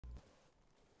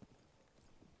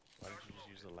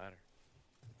Use the ladder.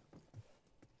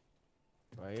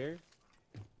 Right here?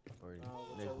 Or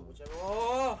whichever.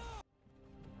 Oh!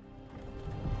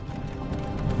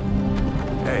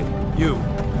 Hey, you.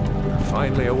 You're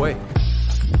finally awake.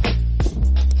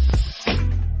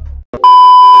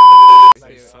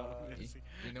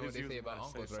 You know what they say about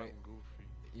uncles, right?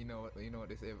 You know what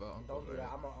they say about uncles. Don't do that.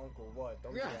 I'm an uncle. What?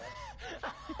 Don't do that.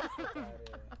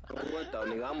 what though,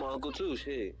 nigga? I'm an uncle too,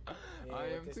 shit. Yeah, I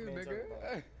am too,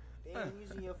 nigga. Damn,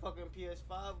 using your fucking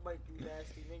PS5 mic, you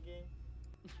nasty nigga.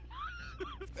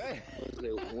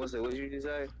 What did you just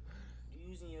say? You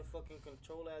using your fucking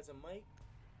controller as a mic?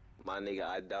 My nigga,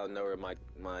 I don't know where my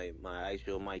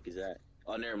actual mic is at.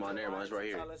 Oh, never mind, it's right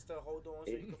here. Tell us to hold on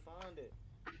so you can find it.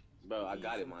 Bro, I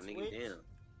got it, my nigga. Twitch? Damn.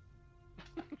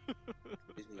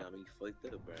 This nigga got me fucked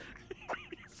up, bro.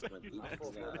 Don't hit me.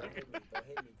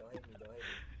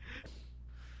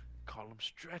 Call them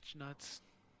stretch nuts.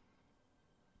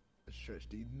 Stretch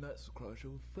these nuts across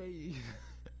your face. Yeah,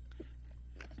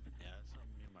 that's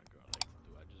something me and my girl like to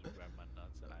do. I just grab my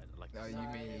nuts and I like. Oh, you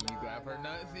mean you grab her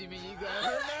nuts? You mean you grab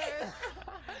her nuts?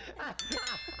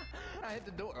 I hit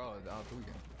the door. Oh,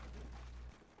 tweaking.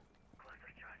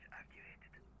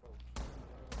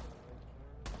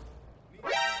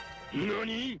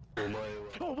 NANI?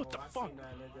 Oh, what the fuck?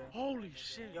 That, Holy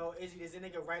shit. Yo, Izzy, there's a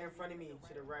nigga right in front of me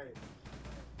to the right.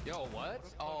 Yo, what?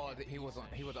 Oh, he was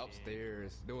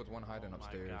upstairs. There was one hiding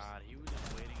upstairs. Oh my god, he was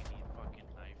just waiting and he fucking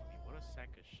knifed me. What a sack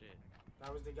of shit.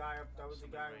 That was the guy. That was the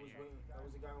guy who was waiting. That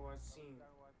was the guy who I seen.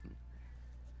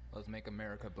 Let's make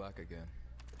America black again.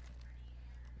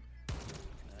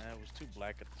 Nah, it was too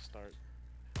black at the start.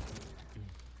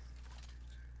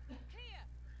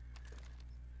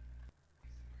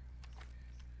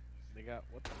 They got,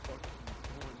 what the fuck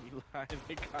are you doing, Eli?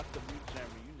 They got the mute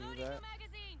jammer, you knew that?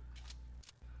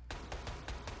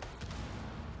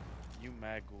 You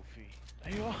mad goofy.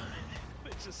 There you are.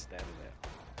 They just standing there.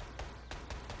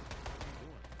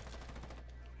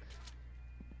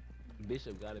 What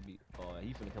Bishop gotta be. Oh,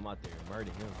 he finna come out there and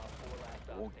murder him.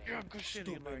 Oh, yeah, good shit,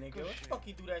 Stupid Eli, nigga. good What the shit. fuck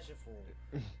you do that shit for?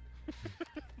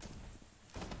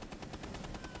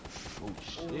 Oh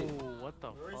shit. Oh, what the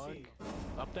Where is fuck? he?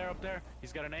 Up there.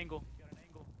 He's got an angle.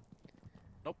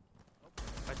 Nope.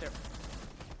 Right there.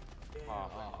 Damn. Oh,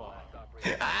 fuck.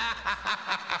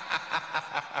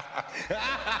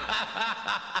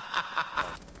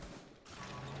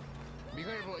 Be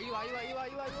careful, Eli.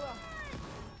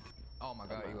 Oh my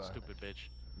god, Eli. Stupid bitch.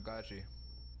 Got you.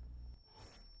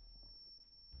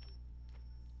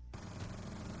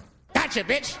 Gotcha,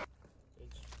 bitch!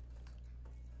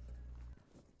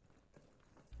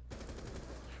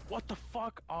 What the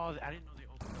fuck? Oh, I didn't know they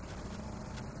opened up.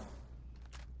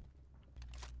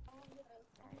 I'm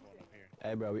going up here.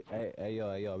 Hey, bro. Hey,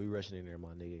 yo. We rushing in there, my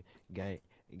nigga.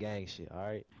 Gang shit. All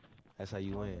right. That's how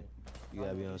you win. You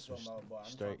gotta be on some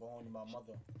straight. I'm only my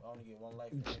mother. I only get one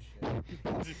life for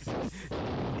this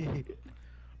shit.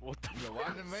 What the Yo, fuck?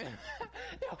 watch it, man.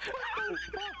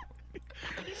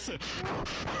 He said,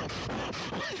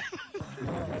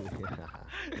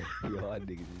 Y'all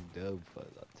niggas is dumb fuck.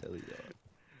 I'm telling y'all.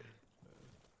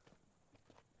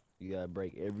 You gotta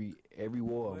break every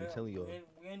wall. I'm telling y'all.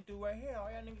 We ain't do right here.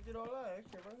 All y'all niggas did all that. That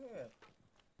shit right here.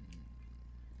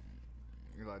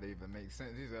 Eli, they even make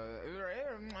sense. He's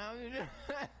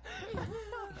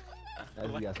That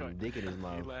he got some dick in his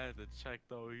mouth. Eli had to check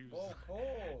though. He was. Oh,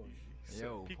 pause.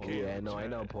 Yo, He pause. can't Yeah, no, I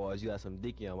check. know, pause. You got some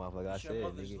dick in your mouth, like I It's your said,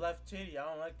 mother's nigga. left titty. I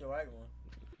don't like the right one.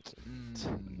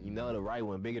 You know the right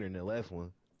one bigger than the left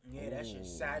one. Yeah, that shit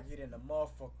saggy than the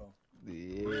motherfucker.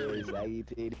 Yeah, saggy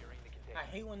titty. I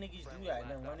hate when niggas do that and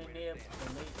then run in there and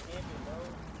lay camping, bro.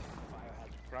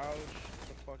 Crouch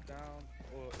the fuck down.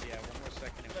 Oh, yeah, one more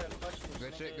second. You gotta clutch this,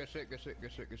 Good nigga.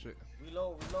 shit.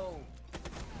 Reload.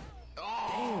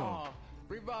 Oh!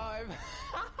 Revive!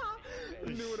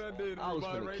 You knew what I did. I was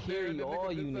Revive gonna right there, carry and the all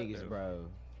nigga you just sat niggas, there. bro.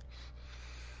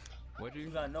 What'd You you?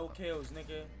 got no kills,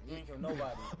 nigga. You ain't kill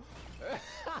nobody.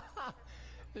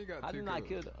 He got I two did not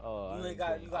kills. kill. Oh, You I ain't got-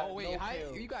 didn't you kill. got- Oh wait, no how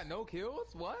kills. you got no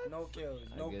kills? What? No kills. I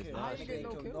guess That not. nigga How you didn't get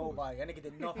kill no kills? nobody. That nigga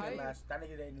did nothing How you- last. That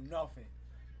nigga didn't do nothing.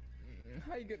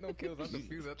 How you get no kills? I'm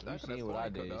confused. That's seen what why I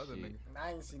killed did, the other shit. nigga.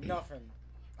 I ain't seen nothing.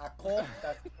 I coughed,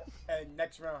 and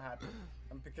next round happened.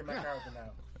 I'm picking my character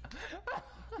now.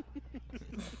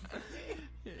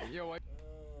 Yo, what?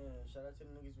 Shout out to the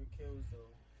niggas with kills though.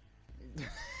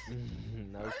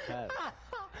 No cap.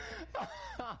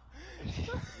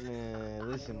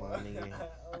 Man, listen, my nigga.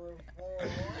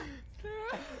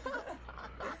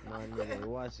 My nigga,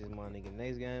 watch this, my nigga.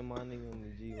 Next game, my nigga, on the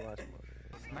G, watch my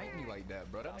nigga. Snipe me like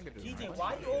that, bro. That nigga just. DJ,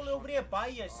 why you all over there by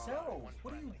yourself?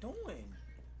 What are you doing?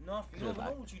 Nothing. You don't even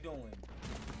know what you doing.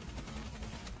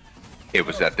 It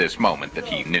was at this moment that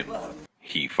he knew.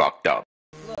 He fucked up.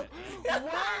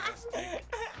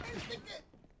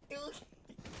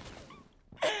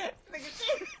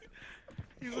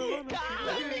 He's a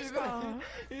runner.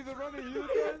 He's a runner. You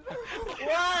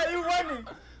Why are you running?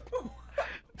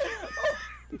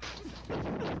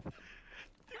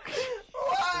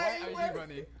 Why are you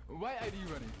running? Why are you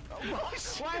running?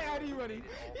 Why are you running?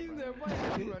 He said, why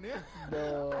are you running?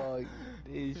 Dog,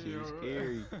 this shit is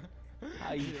scary.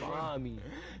 How you find me?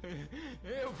 He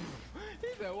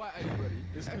said, why are you running?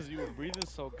 It's because you were breathing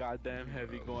so goddamn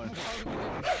heavy going. You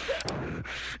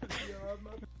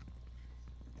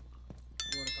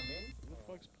wanna come in? Who the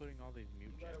fuck's putting all these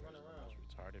mute You gotta jammers run in around. those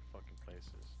retarded fucking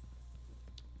places?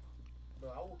 Bro,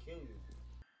 I will kill you.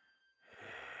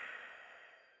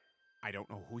 I don't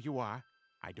know who you are.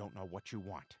 I don't know what you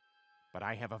want. But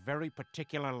I have a very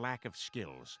particular lack of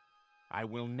skills. I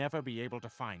will never be able to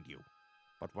find you.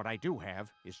 But what I do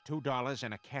have is $2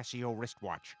 and a Casio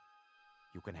wristwatch.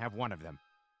 You can have one of them.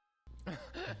 It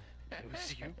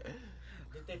was you?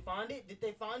 Did they find it? Did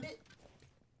they find it?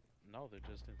 No, they're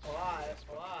just in Alright,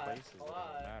 fucking alright, places that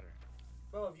alright. don't matter.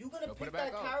 Bro, if you gonna Yo, put pick it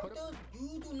back that up, put it- character,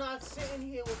 you do not sit in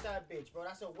here with that bitch, bro.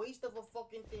 That's a waste of a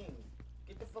fucking thing.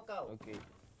 Get the fuck out. Okay.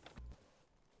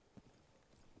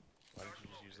 Why didn't you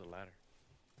just use the ladder?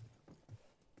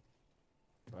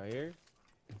 Right here?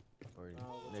 Or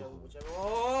next one? Whichever.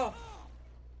 Oh!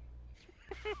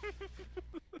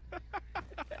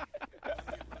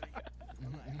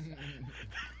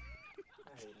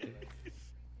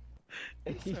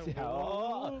 He said,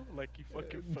 oh. Like he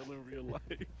fucking fell in real life.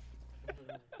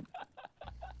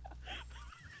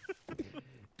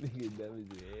 Nigga, that was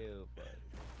hell, fuck.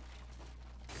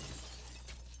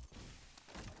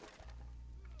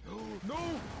 No!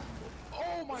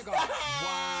 Oh my god!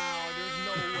 Wow, there's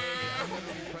no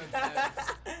way.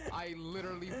 I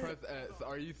literally pressed X.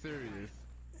 Are you serious?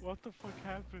 What the fuck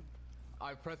happened?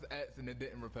 I pressed X and it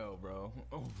didn't repel, bro.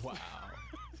 Oh, wow.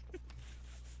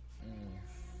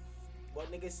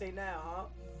 What niggas say now,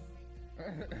 huh?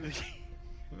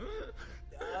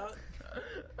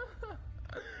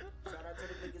 Shout out to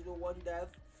the niggas with one death.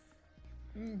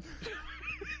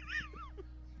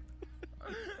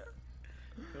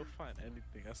 He'll find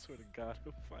anything. I swear to God,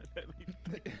 he'll find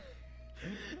anything.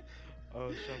 Shout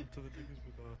out to the niggas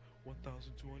with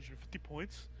 1,250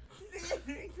 points.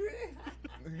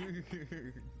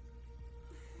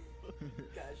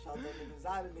 Gotta shout out niggas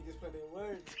out, the niggas putting in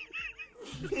words.